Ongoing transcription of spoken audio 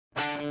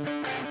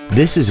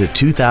This is a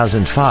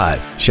 2005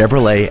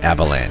 Chevrolet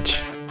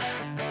Avalanche.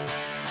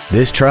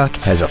 This truck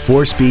has a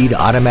 4-speed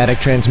automatic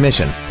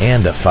transmission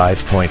and a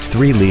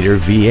 5.3-liter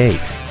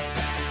V8.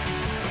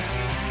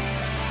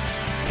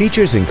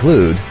 Features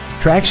include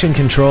traction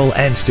control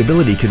and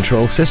stability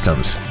control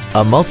systems,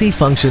 a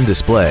multi-function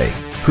display,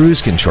 cruise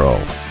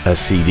control, a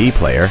CD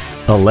player,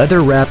 a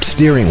leather-wrapped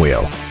steering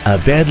wheel, a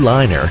bed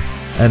liner,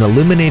 an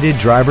illuminated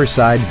driver's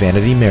side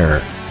vanity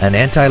mirror, an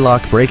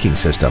anti-lock braking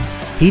system,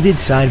 heated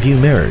side view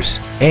mirrors,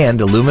 and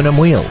aluminum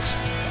wheels.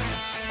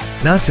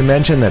 Not to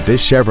mention that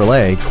this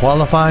Chevrolet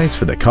qualifies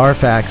for the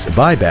Carfax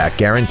buyback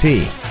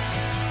guarantee.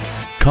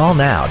 Call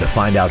now to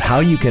find out how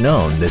you can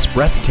own this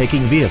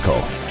breathtaking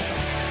vehicle.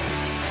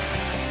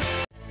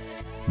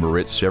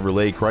 Moritz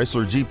Chevrolet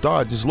Chrysler Jeep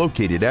Dodge is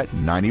located at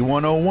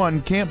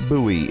 9101 Camp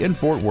Bowie in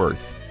Fort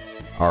Worth.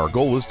 Our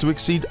goal is to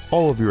exceed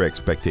all of your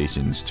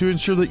expectations to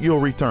ensure that you'll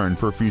return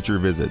for future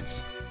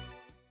visits.